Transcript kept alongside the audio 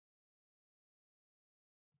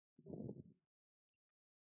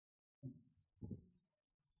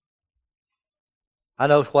I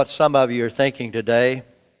know what some of you are thinking today.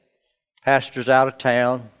 Pastor's out of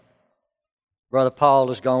town. Brother Paul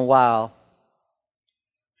has gone wild.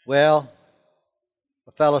 Well,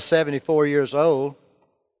 a fellow 74 years old,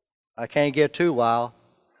 I can't get too wild.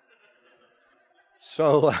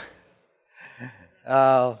 So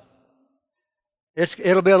it'll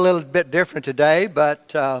be a little bit different today,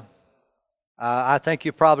 but I think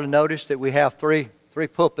you probably noticed that we have three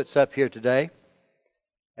pulpits up here today.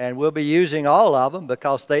 And we'll be using all of them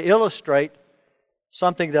because they illustrate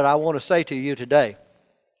something that I want to say to you today.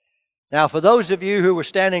 Now, for those of you who were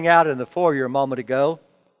standing out in the foyer a moment ago,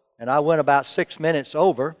 and I went about 6 minutes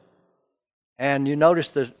over, and you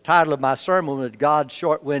noticed the title of my sermon was God's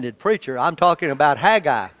Short-Winded Preacher, I'm talking about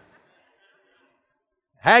Haggai.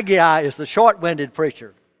 Haggai is the short-winded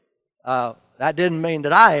preacher. That didn't mean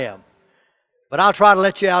that I am. But I'll try to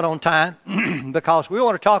let you out on time because we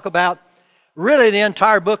want to talk about really the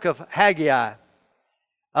entire book of Haggai.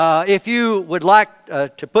 If you would like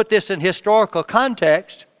to put this in historical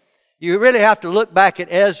context, you really have to look back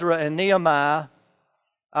at Ezra and Nehemiah,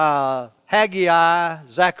 Haggai,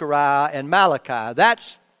 Zechariah, and Malachi.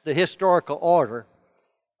 That's the historical order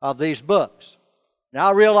of these books. Now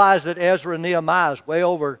I realize that Ezra and Nehemiah is way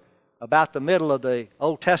over about the middle of the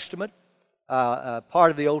Old Testament,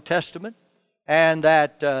 part of the Old Testament, and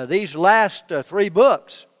that these last three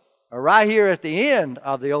books are right here at the end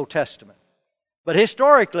of the Old Testament. But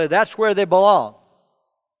historically, that's where they belong.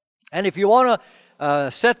 And if you want to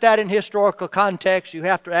set that in historical context, you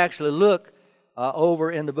have to actually look over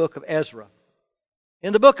in the book of Ezra.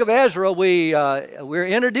 In the book of Ezra, we're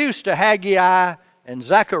introduced to Haggai and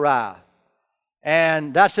Zechariah.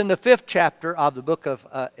 And that's in the 5th chapter of the book of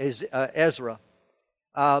Ezra.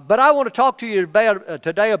 But I want to talk to you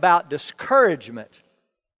today about discouragement.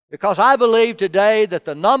 Because I believe today that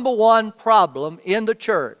the number one problem in the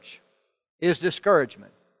church is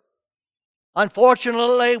discouragement.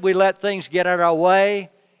 Unfortunately, we let things get in our way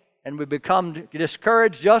and we become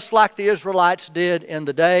discouraged just like the Israelites did in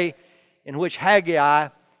the day in which Haggai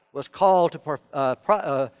was called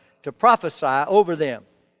to prophesy over them.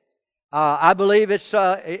 I believe it's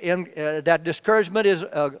that discouragement is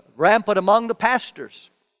rampant among the pastors.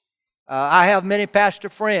 I have many pastor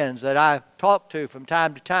friends that I've talked to from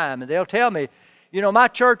time to time, and they'll tell me, you know, my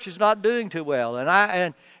church is not doing too well, and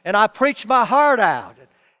I preach my heart out,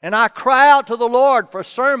 and I cry out to the Lord for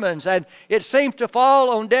sermons, and it seems to fall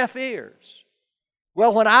on deaf ears.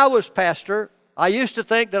 Well, when I was pastor, I used to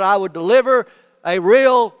think that I would deliver a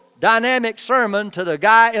real dynamic sermon to the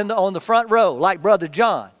guy on the front row, like Brother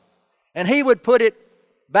John, and he would put it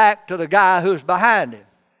back to the guy who's behind him.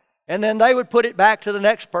 And then they would put it back to the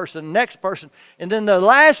next person, and then the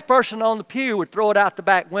last person on the pew would throw it out the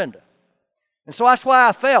back window. And so that's why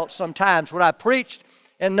I felt sometimes when I preached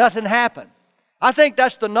and nothing happened. I think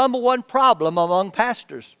that's the number one problem among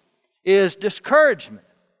pastors is discouragement.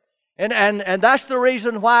 And that's the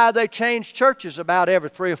reason why they change churches about every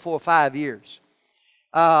 3 or 4 or 5 years.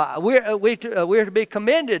 We're to be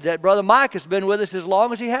commended that Brother Mike has been with us as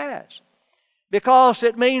long as he has. Because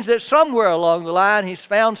it means that somewhere along the line he's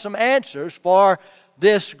found some answers for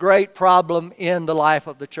this great problem in the life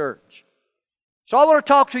of the church. So I want to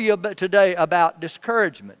talk to you today about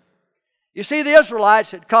discouragement. You see, the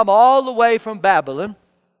Israelites had come all the way from Babylon,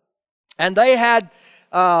 and they had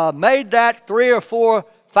made that 3 or 4,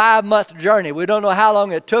 5-month journey. We don't know how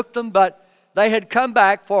long it took them, but they had come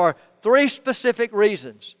back for 3 specific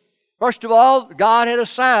reasons. First of all, God had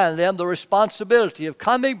assigned them the responsibility of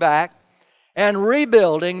coming back and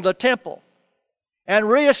rebuilding the temple, and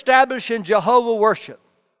reestablishing Jehovah worship,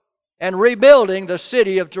 and rebuilding the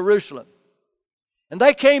city of Jerusalem. And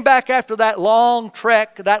they came back after that long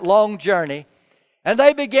trek, that long journey, and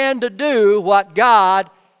they began to do what God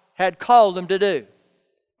had called them to do.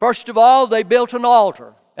 First of all, they built an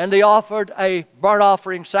altar, and they offered a burnt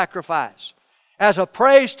offering sacrifice as a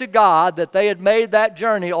praise to God that they had made that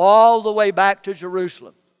journey all the way back to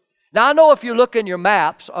Jerusalem. Now, I know if you look in your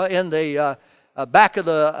maps in the back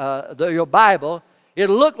of your Bible,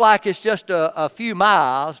 it'll look like it's just a few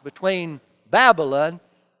miles between Babylon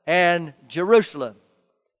and Jerusalem.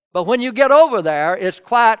 But when you get over there, it's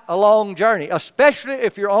quite a long journey, especially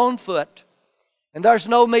if you're on foot. And there's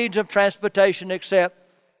no means of transportation except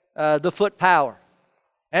the foot power.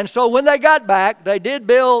 And so when they got back, they did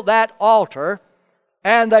build that altar,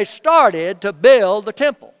 and they started to build the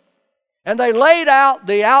temple. And they laid out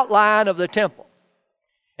the outline of the temple.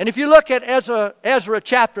 And if you look at Ezra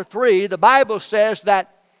chapter 3, the Bible says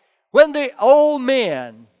that when the old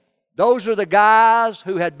men, those are the guys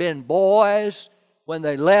who had been boys when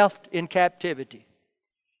they left in captivity,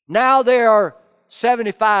 now they are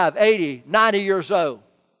 75, 80, 90 years old.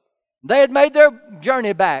 They had made their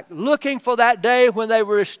journey back, looking for that day when they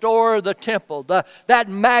would restore the temple, that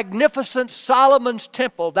magnificent Solomon's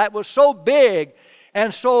temple that was so big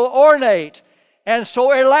and so ornate and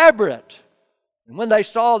so elaborate. And when they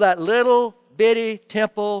saw that little bitty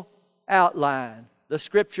temple outline, the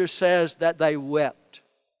Scripture says that they wept.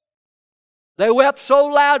 They wept so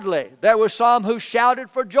loudly. There were some who shouted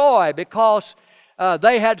for joy because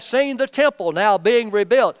they had seen the temple now being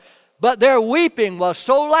rebuilt. But their weeping was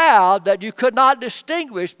so loud that you could not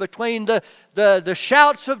distinguish between the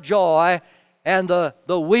shouts of joy and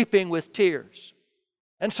the weeping with tears.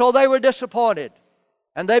 And so they were disappointed.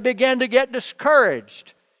 And they began to get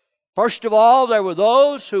discouraged. First of all, there were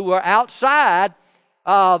those who were outside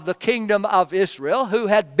of the kingdom of Israel who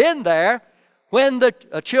had been there when the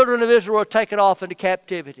children of Israel were taken off into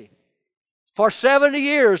captivity. For 70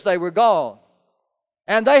 years they were gone.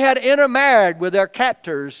 And they had intermarried with their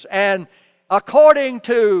captors. And according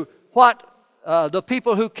to what the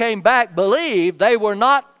people who came back believed, they were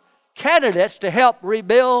not candidates to help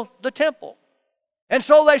rebuild the temple. And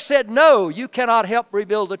so they said, no, you cannot help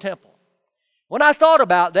rebuild the temple. When I thought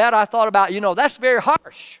about that, I thought about, that's very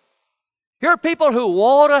harsh. Here are people who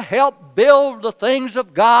want to help build the things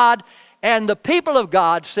of God, and the people of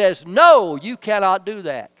God says, no, you cannot do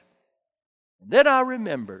that. And then I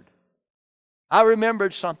remembered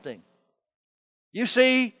something. You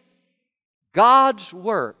see, God's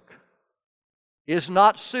work is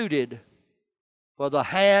not suited for the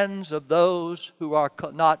hands of those who are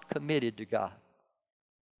not committed to God.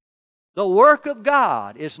 The work of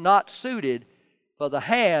God is not suited for the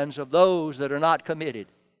hands of those that are not committed.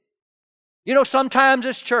 Sometimes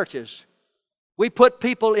as churches, we put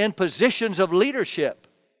people in positions of leadership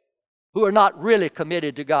who are not really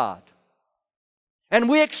committed to God. And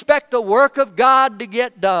we expect the work of God to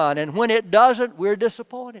get done, and when it doesn't, we're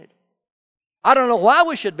disappointed. I don't know why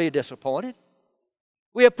we should be disappointed.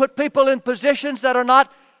 We have put people in positions that are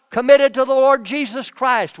not committed to the Lord Jesus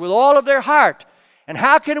Christ with all of their heart. And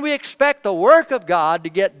how can we expect the work of God to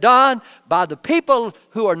get done by the people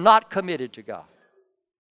who are not committed to God?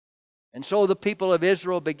 And so the people of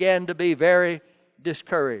Israel began to be very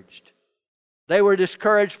discouraged. They were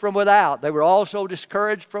discouraged from without. They were also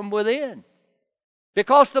discouraged from within.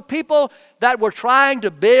 Because the people that were trying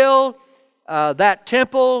to build that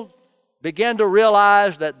temple began to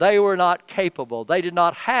realize that they were not capable. They did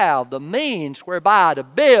not have the means whereby to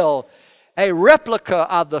build a replica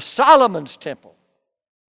of the Solomon's temple.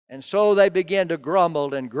 And so they began to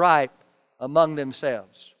grumble and gripe among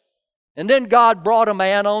themselves. And then God brought a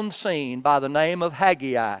man on the scene by the name of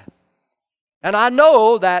Haggai. And I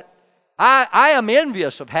know that I am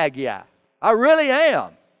envious of Haggai. I really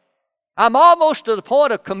am. I'm almost to the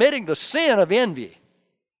point of committing the sin of envy.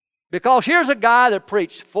 Because here's a guy that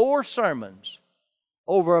preached 4 sermons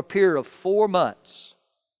over a period of 4 months.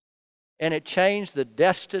 And it changed the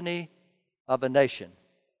destiny of a nation.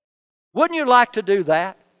 Wouldn't you like to do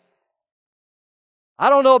that? I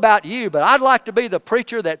don't know about you, but I'd like to be the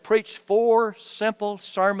preacher that preached 4 simple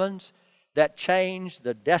sermons that changed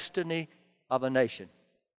the destiny of a nation.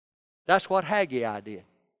 That's what Haggai did.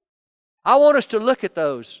 I want us to look at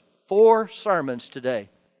those 4 sermons today.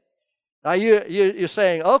 Now you're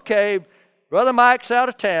saying, okay, Brother Mike's out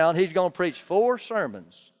of town. He's going to preach 4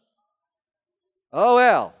 sermons. Oh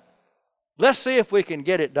well, let's see if we can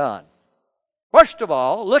get it done. First of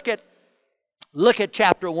all, look at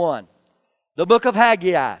chapter 1. The book of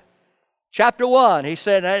Haggai, chapter 1, he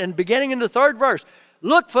said, and beginning in the 3rd verse,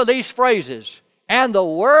 look for these phrases. And the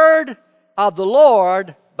word of the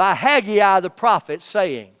Lord by Haggai the prophet,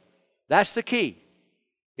 saying. That's the key.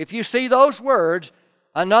 If you see those words,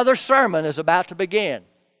 another sermon is about to begin.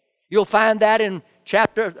 You'll find that in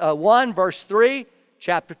chapter 1, verse 3,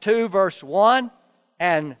 chapter 2, verse 1,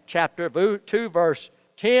 and chapter 2, verse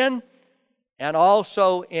 10, and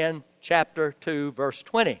also in chapter 2, verse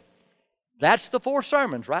 20. That's the 4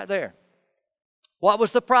 sermons right there. What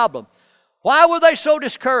was the problem? Why were they so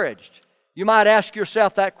discouraged? You might ask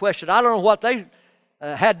yourself that question. I don't know what they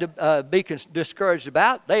had to be discouraged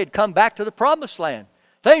about. They had come back to the promised land.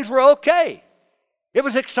 Things were okay. It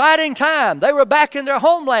was an exciting time. They were back in their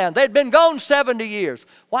homeland. They'd been gone 70 years.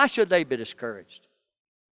 Why should they be discouraged?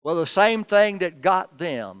 Well, the same thing that got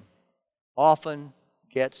them often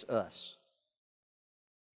gets us.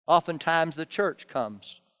 Oftentimes the church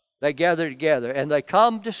comes. They gather together, and they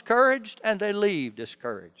come discouraged, and they leave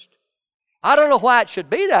discouraged. I don't know why it should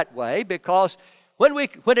be that way, because when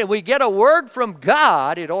we get a word from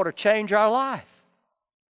God, it ought to change our life.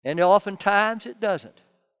 And oftentimes it doesn't.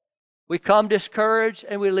 We come discouraged,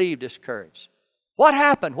 and we leave discouraged. What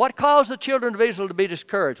happened? What caused the children of Israel to be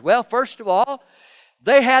discouraged? Well, first of all,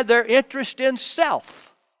 they had their interest in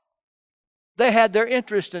self. They had their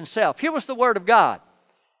interest in self. Here was the Word of God.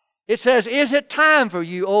 It says, "Is it time for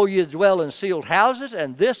you, O you that dwell in sealed houses,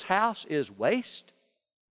 and this house is waste?"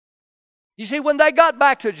 You see, when they got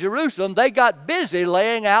back to Jerusalem, they got busy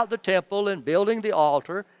laying out the temple and building the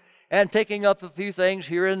altar and picking up a few things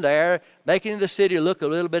here and there, making the city look a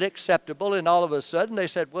little bit acceptable. And all of a sudden they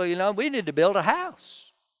said, well, you know, we need to build a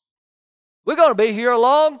house. We're going to be here a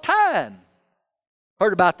long time.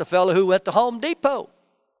 Heard about the fellow who went to Home Depot.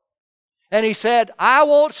 And he said, I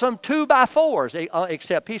want some 2x4s.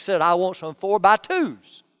 Except he said, I want some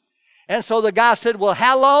 4x2s. And so the guy said, well,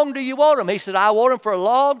 how long do you want them? He said, I want them for a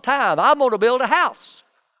long time. I'm going to build a house.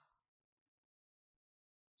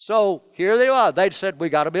 So here they are. They said, we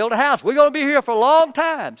got to build a house. We're going to be here for a long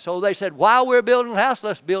time. So they said, while we're building a house,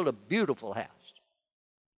 let's build a beautiful house.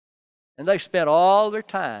 And they spent all their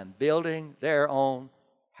time building their own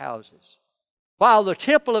houses, while the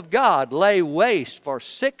temple of God lay waste for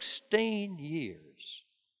 16 years.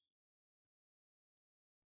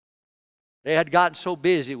 They had gotten so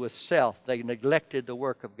busy with self, they neglected the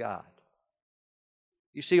work of God.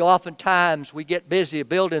 You see, oftentimes we get busy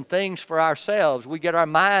building things for ourselves. We get our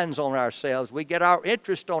minds on ourselves. We get our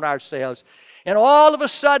interest on ourselves. And all of a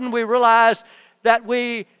sudden we realize that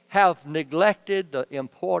we have neglected the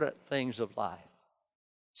important things of life.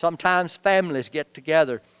 Sometimes families get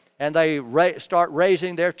together and they start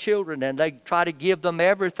raising their children, and they try to give them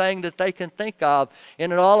everything that they can think of.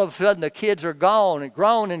 And then all of a sudden the kids are gone and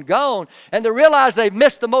grown and gone, and they realize they've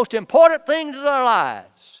missed the most important things in their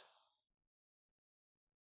lives.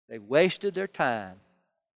 They wasted their time.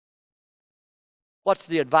 What's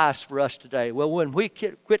the advice for us today? Well, when we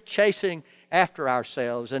quit chasing after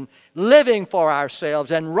ourselves and living for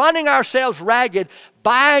ourselves and running ourselves ragged,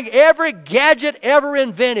 buying every gadget ever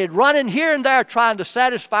invented, running here and there trying to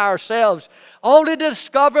satisfy ourselves, only to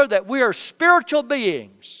discover that we are spiritual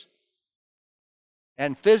beings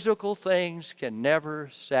and physical things can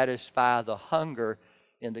never satisfy the hunger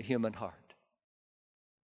in the human heart.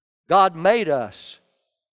 God made us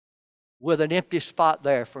with an empty spot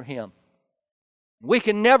there for Him. We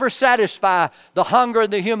can never satisfy the hunger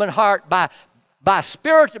in the human heart by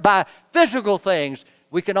physical things.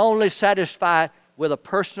 We can only satisfy it with a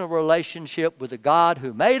personal relationship with the God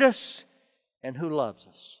who made us and who loves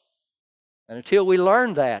us. And until we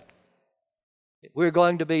learn that, we're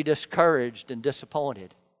going to be discouraged and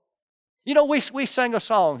disappointed. You know, we sing a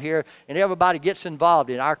song here and everybody gets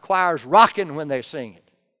involved in it. Our choir's rocking when they sing it.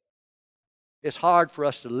 It's hard for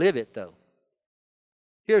us to live it, though.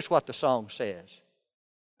 Here's what the song says.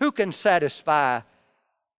 Who can satisfy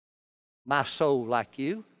my soul like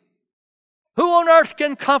you? Who on earth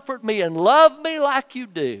can comfort me and love me like you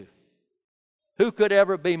do? Who could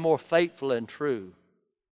ever be more faithful and true?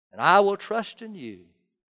 And I will trust in you.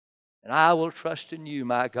 And I will trust in you,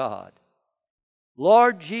 my God.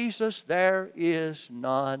 Lord Jesus, there is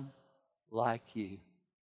none like you.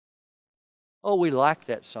 Oh, we like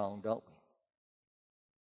that song, don't we?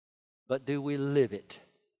 But do we live it?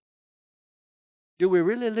 Do we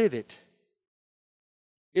really live it?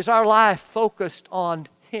 Is our life focused on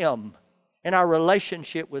Him and our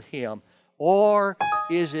relationship with Him? Or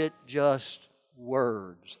is it just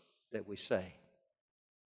words that we say?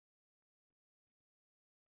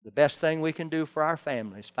 The best thing we can do for our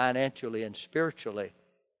families, financially and spiritually,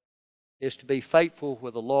 is to be faithful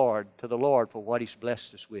with the Lord, to the Lord for what He's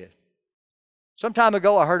blessed us with. Some time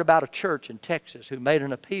ago I heard about a church in Texas who made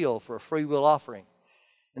an appeal for a free will offering.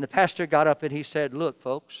 And the pastor got up and he said, look,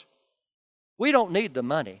 folks, we don't need the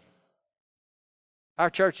money. Our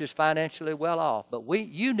church is financially well off, but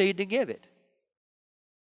you need to give it.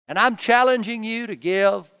 And I'm challenging you to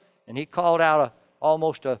give. And he called out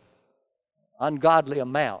almost an ungodly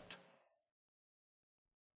amount.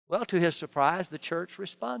 Well, to his surprise, the church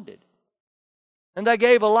responded. And they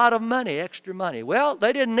gave a lot of money, extra money. Well,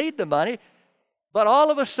 they didn't need the money, but all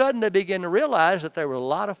of a sudden they began to realize that there were a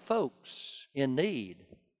lot of folks in need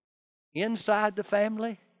inside the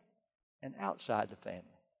family and outside the family.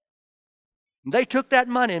 And they took that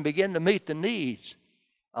money and began to meet the needs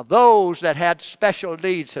of those that had special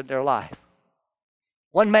needs in their life.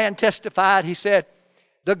 One man testified, he said,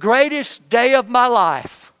 the greatest day of my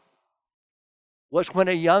life was when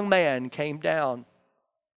a young man came down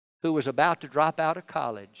who was about to drop out of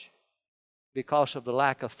college because of the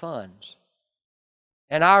lack of funds.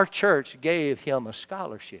 And our church gave him a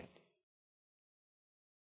scholarship.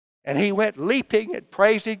 And he went leaping and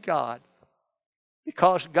praising God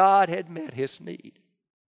because God had met his need.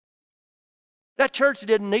 That church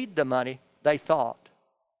didn't need the money, they thought.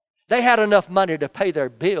 They had enough money to pay their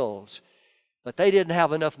bills, but they didn't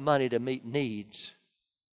have enough money to meet needs.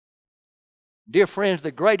 Dear friends,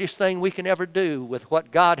 the greatest thing we can ever do with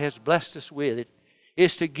what God has blessed us with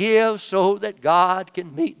is to give so that God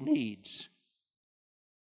can meet needs.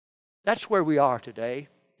 That's where we are today.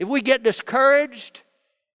 If we get discouraged,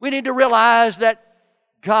 we need to realize that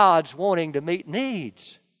God's wanting to meet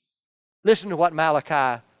needs. Listen to what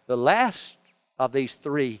Malachi, the last of these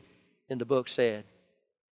three in the book, said.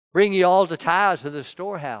 Bring ye all the tithes of the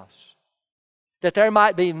storehouse, that there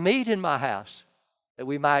might be meat in my house, that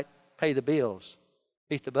we might pay the bills,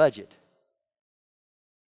 meet the budget.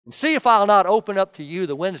 And see if I'll not open up to you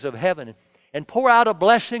the windows of heaven and pour out a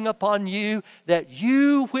blessing upon you that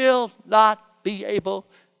you will not be able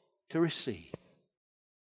to receive.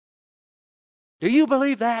 Do you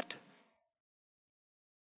believe that?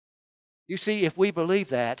 You see, if we believe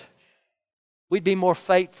that, we'd be more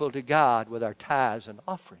faithful to God with our tithes and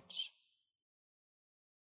offerings.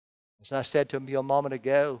 As I said to you a moment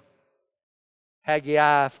ago,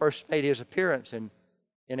 Haggai first made his appearance in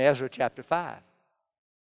Ezra chapter 5.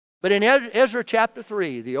 But in Ezra chapter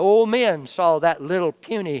 3, the old men saw that little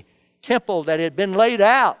puny temple that had been laid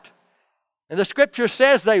out. And the scripture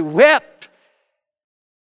says they wept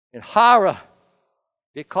in horror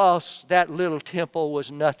because that little temple was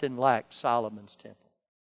nothing like Solomon's temple.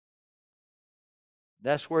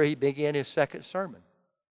 That's where he began his second sermon.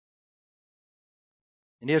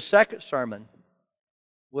 And his second sermon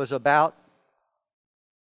was about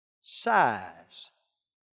size.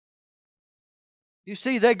 You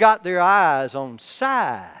see, they got their eyes on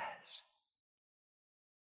size.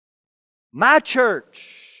 My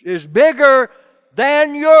church is bigger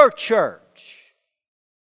than your church.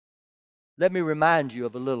 Let me remind you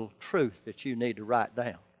of a little truth that you need to write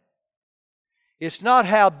down. It's not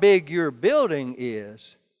how big your building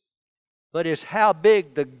is, but it's how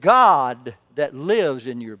big the God that lives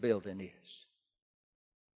in your building is.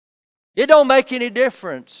 It don't make any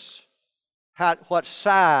difference what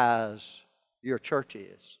size your church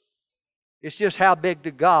is. It's just how big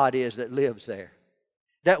the God is that lives there,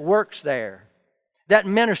 that works there, that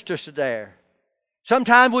ministers there.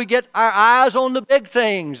 Sometimes we get our eyes on the big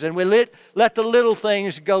things and we let the little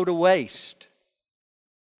things go to waste.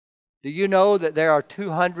 Do you know that there are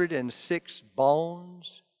 206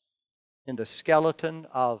 bones in the skeleton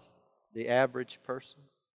of the average person?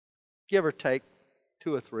 Give or take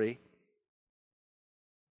 2 or 3.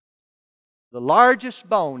 The largest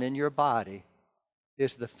bone in your body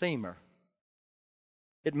is the femur.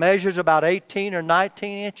 It measures about 18 or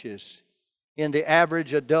 19 inches in the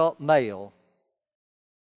average adult male.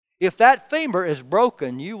 If that femur is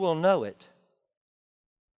broken, you will know it.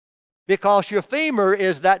 Because your femur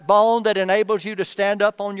is that bone that enables you to stand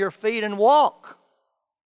up on your feet and walk.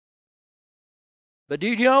 But do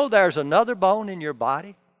you know there's another bone in your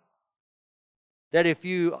body that if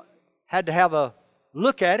you had to have a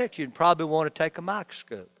look at it, you'd probably want to take a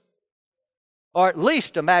microscope or at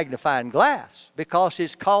least a magnifying glass, because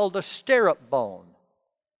it's called the stirrup bone.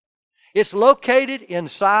 It's located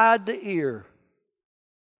inside the ear,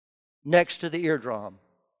 next to the eardrum.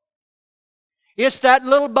 It's that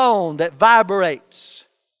little bone that vibrates.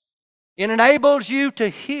 It enables you to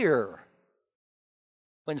hear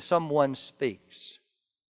when someone speaks.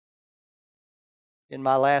 In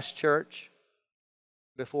my last church,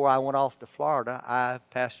 before I went off to Florida, I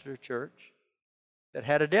pastored a church that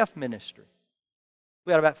had a deaf ministry.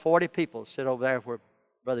 We had about 40 people sit over there where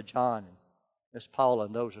Brother John and Miss Paula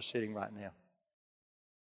and those are sitting right now.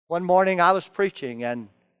 One morning I was preaching and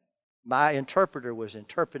my interpreter was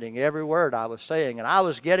interpreting every word I was saying, and I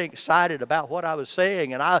was getting excited about what I was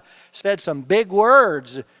saying, and I said some big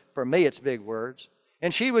words. For me, it's big words.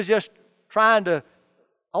 And she was just trying to,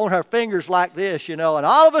 on her fingers like this, and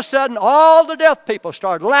all of a sudden, all the deaf people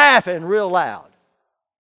started laughing real loud.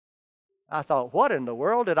 I thought, what in the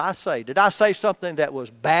world did I say? Did I say something that was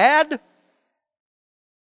bad?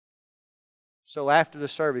 So after the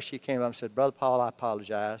service, she came up and said, Brother Paul, I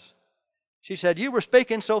apologize. She said, you were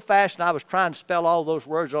speaking so fast and I was trying to spell all those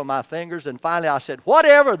words on my fingers, and finally I said,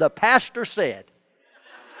 whatever the pastor said.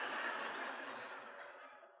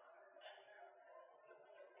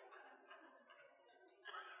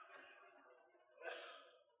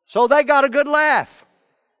 So they got a good laugh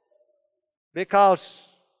because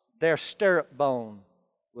their stirrup bone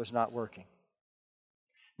was not working.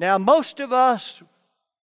 Now, most of us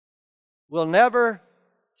will never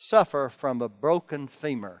suffer from a broken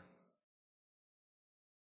femur.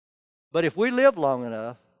 But if we live long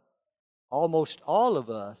enough, almost all of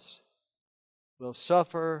us will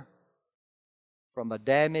suffer from a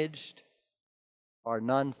damaged or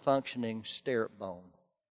non-functioning stirrup bone.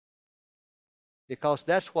 because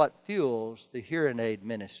that's what fuels the hearing aid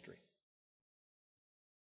ministry.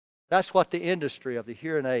 That's what the industry of the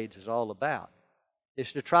hearing aids is all about.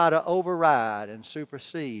 It's to try to override and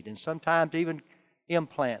supersede, and sometimes even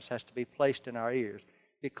implants has to be placed in our ears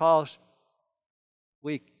because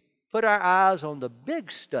we put our eyes on the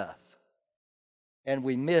big stuff and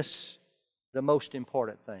we miss the most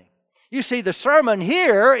important thing. You see, the sermon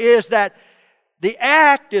here is that the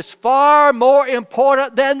act is far more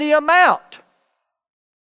important than the amount.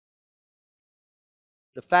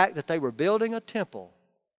 The fact that they were building a temple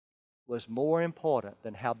was more important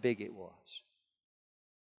than how big it was.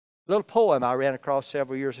 A little poem I ran across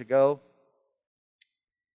several years ago.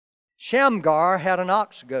 Shamgar had an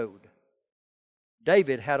ox goad.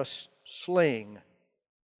 David had a sling.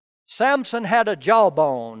 Samson had a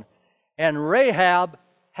jawbone, and Rahab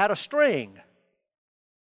had a string.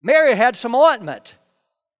 Mary had some ointment,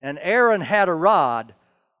 and Aaron had a rod.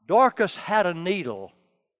 Dorcas had a needle,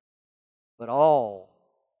 but all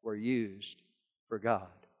were used for God.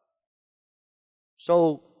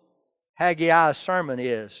 So Haggai's sermon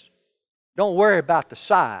is, don't worry about the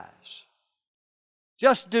size.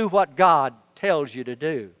 Just do what God tells you to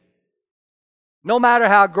do. No matter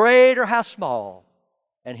how great or how small,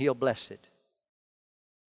 and He'll bless it.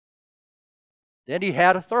 Then he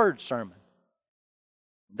had a third sermon.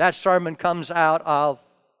 That sermon comes out of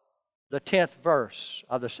the 10th verse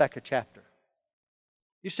of the 2nd chapter.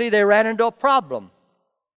 You see, they ran into a problem.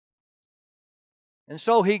 And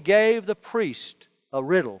so he gave the priest a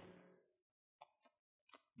riddle.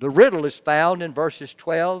 The riddle is found in verses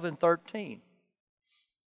 12 and 13.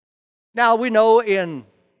 Now, we know in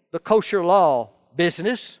the kosher law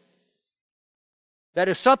business that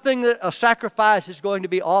if a sacrifice is going to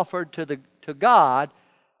be offered to God,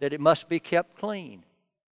 that it must be kept clean.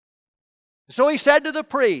 So he said to the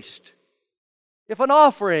priest, if an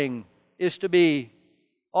offering is to be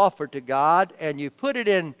offered to God and you put it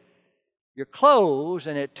in your clothes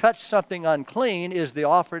and it touched something unclean, is the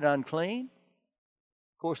offering unclean?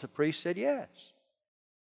 Of course, the priest said yes.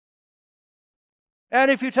 And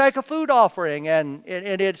if you take a food offering and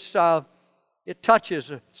it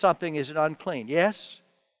touches something, is it unclean? Yes.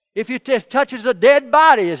 If it touches a dead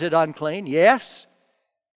body, is it unclean? Yes.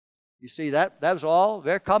 You see, that was all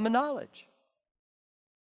very common knowledge.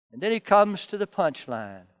 And then he comes to the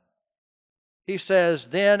punchline. He says,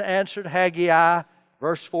 then answered Haggai,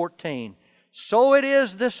 verse 14, so it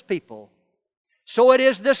is this people, so it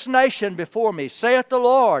is this nation before me, saith the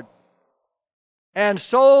Lord, and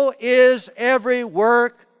so is every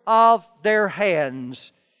work of their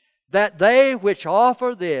hands, that they which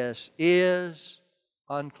offer this is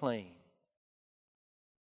unclean.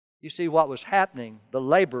 You see what was happening? The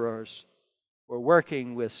laborers were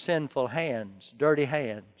working with sinful hands, dirty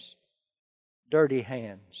hands, dirty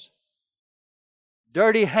hands.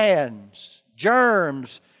 Dirty hands,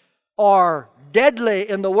 germs are deadly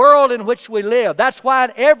in the world in which we live. That's why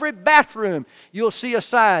in every bathroom you'll see a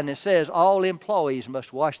sign that says all employees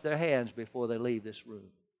must wash their hands before they leave this room.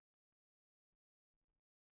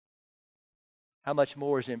 How much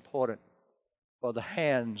more is important for the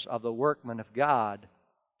hands of the workman of God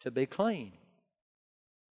to be clean?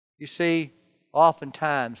 You see,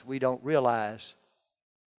 oftentimes we don't realize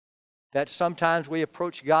that sometimes we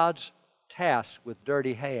approach God's task with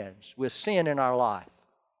dirty hands, with sin in our life.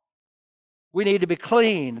 We need to be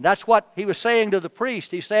clean. That's what he was saying to the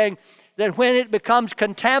priest. He's saying that when it becomes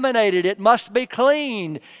contaminated, it must be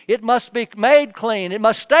clean. It must be made clean. It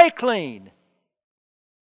must stay clean.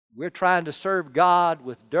 We're trying to serve God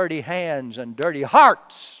with dirty hands and dirty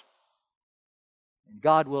hearts, and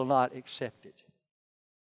God will not accept it.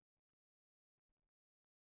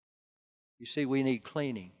 You see, we need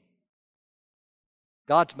cleaning.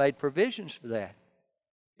 God's made provisions for that,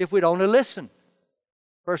 if we'd only listen.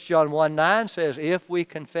 1 John 1:9 says, if we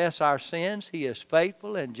confess our sins, He is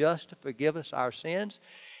faithful and just to forgive us our sins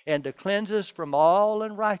and to cleanse us from all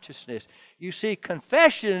unrighteousness. You see,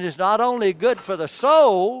 confession is not only good for the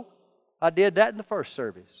soul. I did that in the first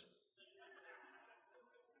service.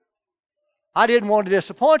 I didn't want to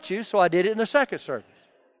disappoint you, so I did it in the second service.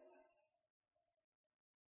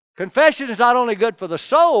 Confession is not only good for the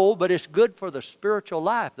soul, but it's good for the spiritual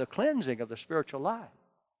life, the cleansing of the spiritual life.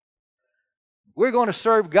 If we're going to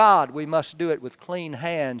serve God, we must do it with clean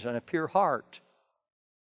hands and a pure heart.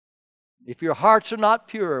 If your hearts are not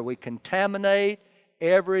pure, we contaminate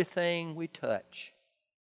everything we touch.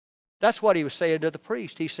 That's what he was saying to the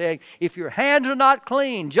priest. He's saying, if your hands are not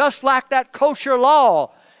clean, just like that kosher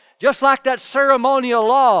law, just like that ceremonial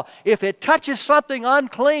law, if it touches something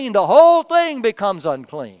unclean, the whole thing becomes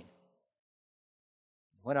unclean.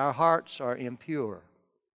 When our hearts are impure,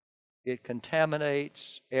 It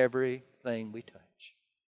contaminates everything we touch.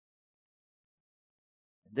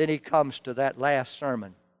 Then he comes to that last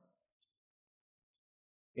sermon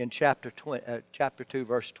in chapter 2,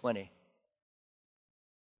 verse 20.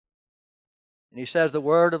 And he says, the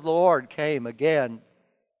word of the Lord came again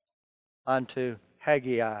unto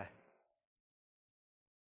Haggai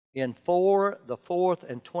in the 4th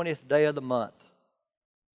and 20th day of the month.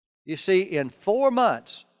 You see, in 4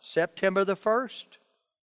 months, September the 1st,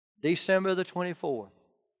 December the 24th,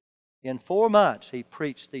 in 4 months he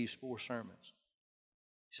preached these 4 sermons.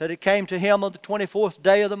 He said it came to him on the 24th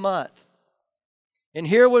day of the month. And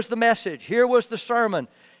here was the message. Here was the sermon.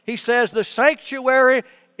 He says the sanctuary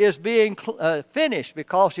is being finished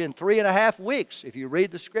because in 3.5 weeks, if you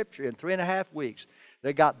read the Scripture, in 3.5 weeks,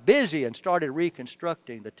 they got busy and started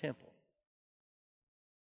reconstructing the temple.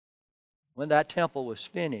 When that temple was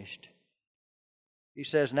finished, he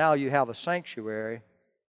says, now you have a sanctuary,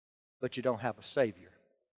 but you don't have a Savior.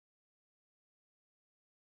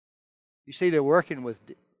 You see, they're working with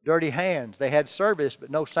dirty hands. They had service, but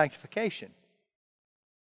no sanctification.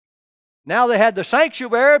 Now they had the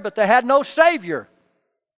sanctuary, but they had no Savior.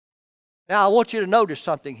 Now, I want you to notice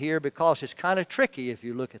something here because it's kind of tricky if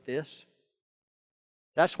you look at this.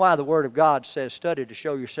 That's why the Word of God says, study to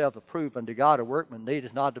show yourself approved unto God, a workman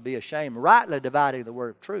needeth not to be ashamed, rightly dividing the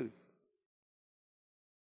word of truth.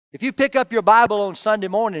 If you pick up your Bible on Sunday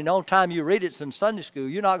morning, the only time you read it's in Sunday school,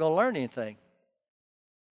 you're not going to learn anything.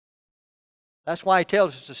 That's why he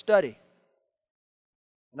tells us to study.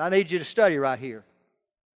 And I need you to study right here.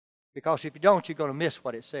 Because if you don't, you're going to miss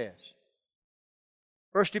what it says.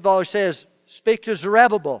 First of all, he says, speak to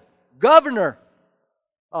Zerubbabel, governor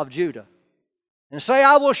of Judah, and say,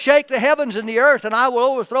 I will shake the heavens and the earth, and I will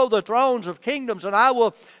overthrow the thrones of kingdoms, and I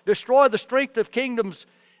will destroy the strength of kingdoms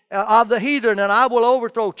of the heathen, and I will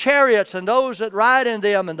overthrow chariots and those that ride in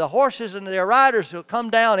them, and the horses and their riders will come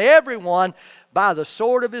down, everyone by the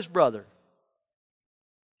sword of his brother.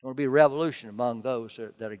 There will be a revolution among those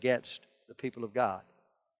that are against the people of God.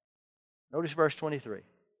 Notice verse 23.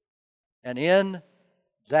 And in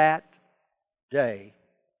that day,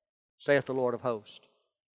 saith the Lord of hosts,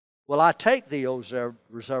 will I take thee, O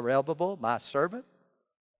Zerubbabel, my servant,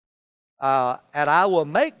 and I will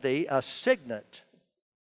make thee a signet,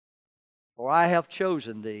 for I have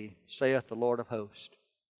chosen thee, saith the Lord of hosts.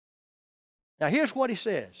 Now here's what he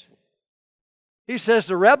says. He says,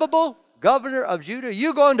 Zerubbabel, governor of Judah,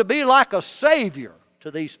 you're going to be like a savior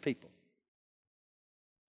to these people.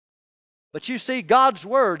 But you see, God's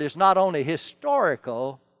Word is not only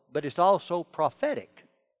historical, but it's also prophetic.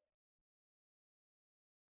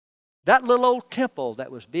 That little old temple that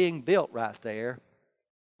was being built right there,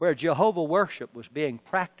 where Jehovah worship was being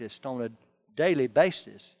practiced on a daily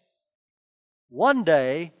basis, one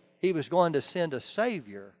day He was going to send a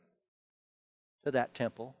Savior to that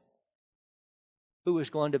temple who was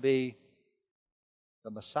going to be the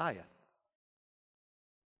Messiah.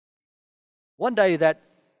 One day that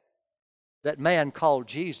man called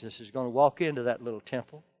Jesus is going to walk into that little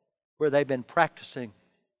temple where they've been practicing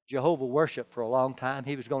Jehovah worship for a long time.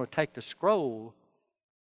 He was going to take the scroll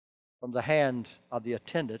from the hand of the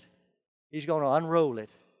attendant. He's going to unroll it.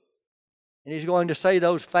 And he's going to say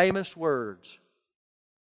those famous words,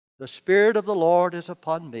 the Spirit of the Lord is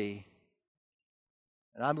upon me,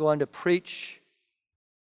 and I'm going to preach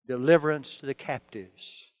deliverance to the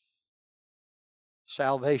captives,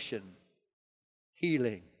 salvation,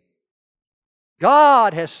 healing.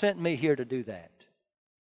 God has sent me here to do that.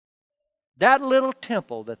 That little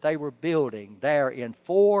temple that they were building there in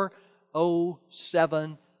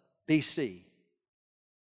 407 BC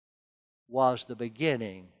was the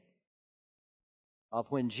beginning of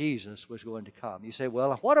when Jesus was going to come. You say,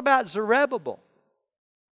 well, what about Zerubbabel?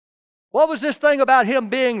 What was this thing about him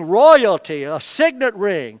being royalty, a signet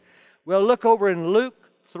ring? Well, look over in Luke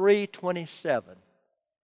 3:27.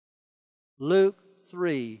 Luke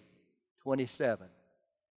 3:27.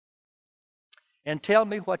 And tell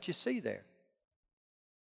me what you see there.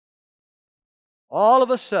 All of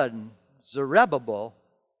a sudden, Zerubbabel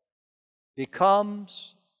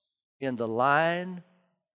becomes in the line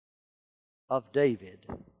of David,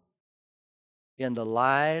 in the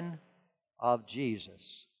line of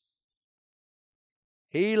Jesus.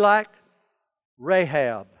 He, like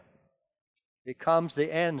Rahab, becomes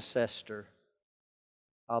the ancestor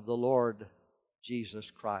of the Lord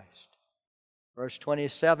Jesus Christ. Verse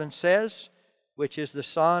 27 says, which is the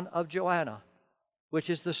son of Joanna, which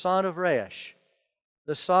is the son of Resh,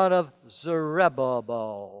 the son of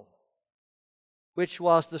Zerubbabel, which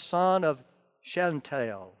was the son of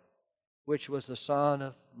Shealtiel, which was the son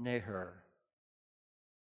of Neher.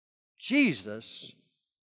 Jesus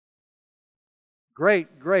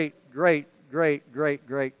great, great, great, great, great,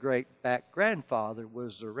 great, great back grandfather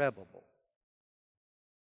was Zerubbabel.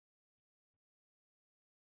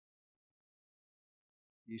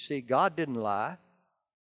 You see, God didn't lie.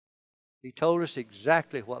 He told us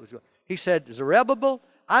exactly what was going on. He said, Zerubbabel,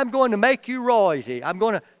 I'm going to make you royalty.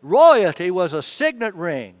 Royalty was a signet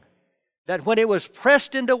ring that when it was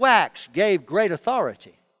pressed into wax gave great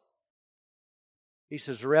authority. He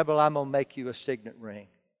says, Zerubbabel, I'm going to make you a signet ring.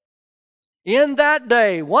 In that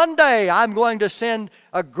day, one day, I'm going to send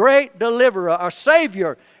a great deliverer, a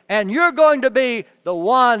Savior, and you're going to be the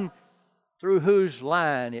one through whose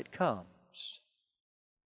line it comes.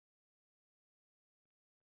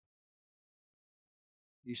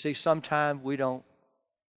 You see, sometimes we don't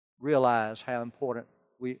realize how important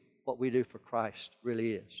what we do for Christ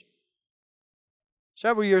really is.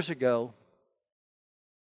 Several years ago,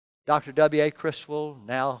 Dr. W.A. Criswell,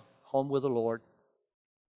 now home with the Lord,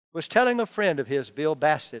 was telling a friend of his, Bill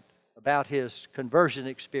Bassett, about his conversion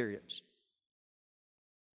experience.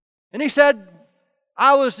 And he said,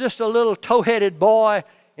 I was just a little tow-headed boy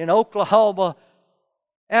in Oklahoma,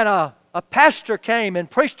 and a pastor came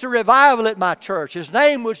and preached a revival at my church. His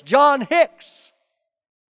name was John Hicks.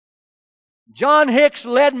 John Hicks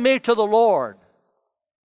led me to the Lord.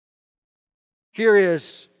 Here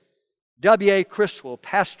is W.A. Criswell,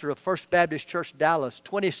 pastor of First Baptist Church, Dallas,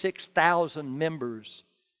 26,000 members,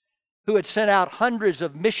 who had sent out hundreds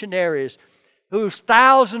of missionaries, whose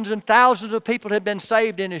thousands and thousands of people had been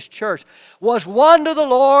saved in his church, was won to the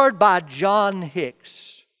Lord by John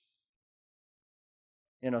Hicks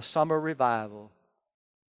in a summer revival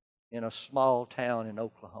in a small town in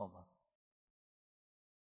Oklahoma.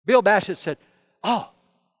 Bill Bassett said, oh,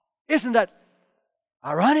 isn't that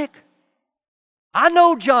ironic? I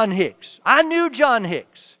know John Hicks. I knew John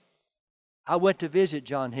Hicks. I went to visit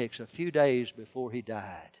John Hicks a few days before he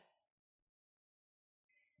died.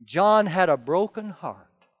 John had a broken heart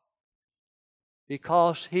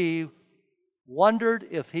because he wondered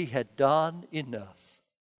if he had done enough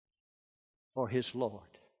for his Lord.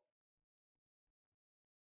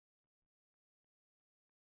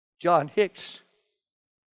 John Hicks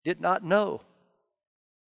did not know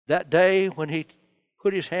that day when he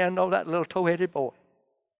put his hand on that little tow-headed boy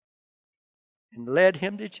and led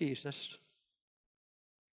him to Jesus,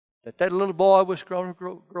 that little boy was going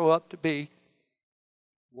to grow up to be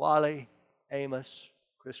Wally Amos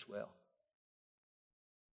Criswell,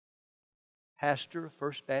 pastor of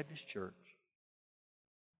First Baptist Church,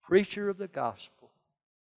 preacher of the gospel.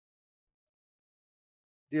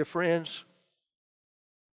 Dear friends,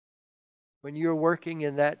 when you're working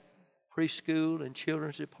in that preschool and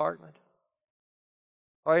children's department,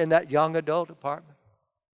 or in that young adult department,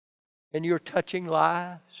 and you're touching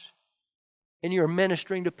lives, and you're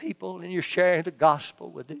ministering to people, and you're sharing the gospel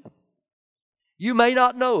with them, you may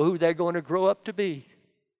not know who they're going to grow up to be.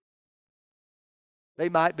 They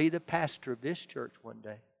might be the pastor of this church one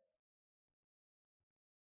day.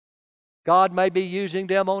 God may be using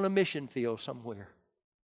them on a mission field somewhere.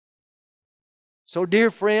 So, dear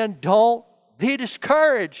friend, don't be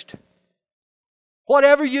discouraged.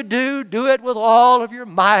 Whatever you do, do it with all of your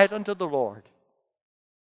might unto the Lord.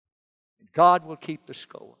 God will keep the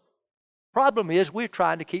score. Problem is, we're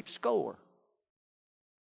trying to keep score.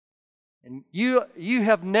 And you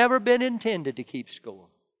have never been intended to keep score.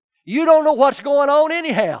 You don't know what's going on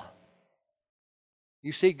anyhow.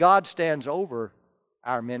 You see, God stands over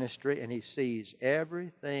our ministry and He sees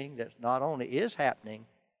everything that not only is happening,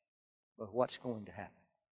 but what's going to happen.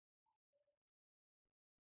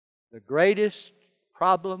 The greatest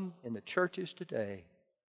problem in the churches today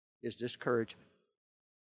is discouragement.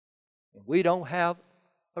 And we don't have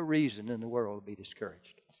a reason in the world to be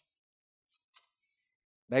discouraged.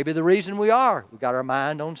 Maybe the reason we've got our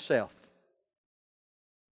mind on self.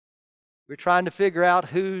 We're trying to figure out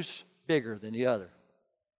who's bigger than the other.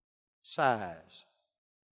 Size.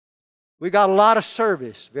 We've got a lot of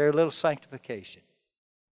service, very little sanctification.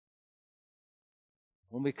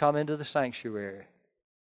 When we come into the sanctuary,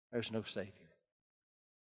 there's no Savior.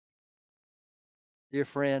 Dear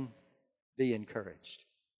friend, be encouraged.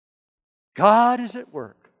 God is at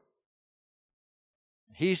work.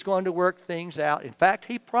 He's going to work things out. In fact,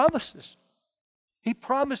 He promises. He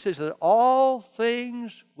promises that all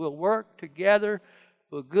things will work together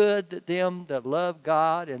for good to them that love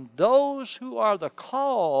God and those who are the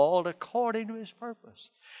called according to His purpose.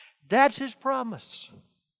 That's His promise.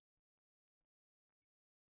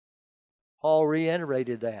 Paul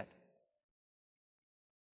reiterated that.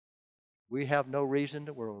 We have no reason in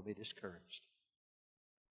the world to be discouraged.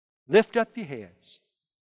 Lift up your heads,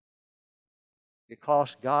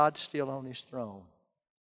 because God's still on His throne.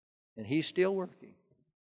 And He's still working.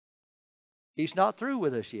 He's not through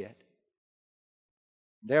with us yet.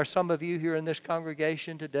 There are some of you here in this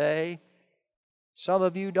congregation today, some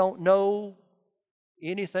of you don't know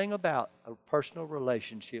anything about a personal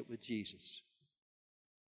relationship with Jesus.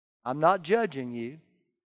 I'm not judging you.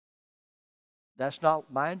 That's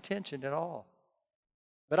not my intention at all.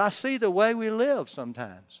 But I see the way we live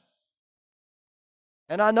sometimes.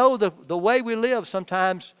 And I know the way we live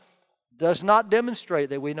sometimes does not demonstrate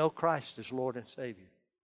that we know Christ as Lord and Savior.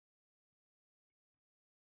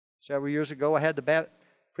 Several years ago, I had the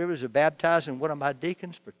privilege of baptizing one of my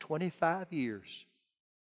deacons for 25 years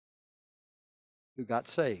who got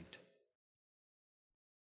saved.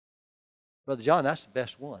 Brother John, that's the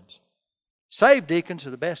best ones. Saved deacons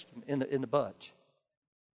are the best in the bunch.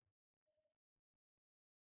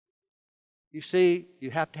 You see,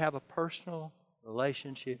 you have to have a personal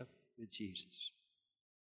relationship with Jesus.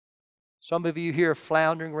 Some of you here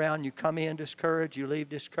floundering around, you come in discouraged, you leave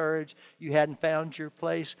discouraged, you hadn't found your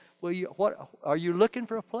place. Well, what are you looking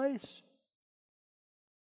for a place?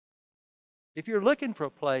 If you're looking for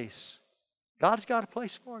a place, God's got a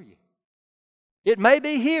place for you. It may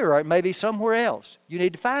be here or it may be somewhere else. You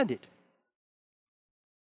need to find it.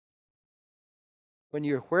 When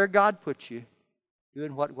you're where God puts you,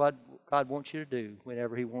 doing what God wants you to do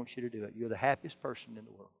whenever He wants you to do it, you're the happiest person in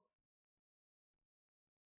the world.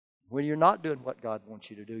 When you're not doing what God wants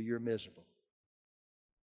you to do, you're miserable.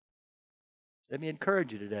 Let me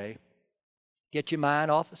encourage you today. Get your mind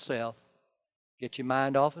off of self. Get your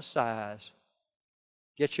mind off of size.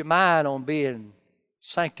 Get your mind on being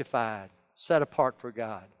sanctified, set apart for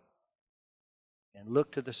God. And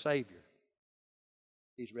look to the Savior.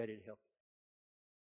 He's ready to help you.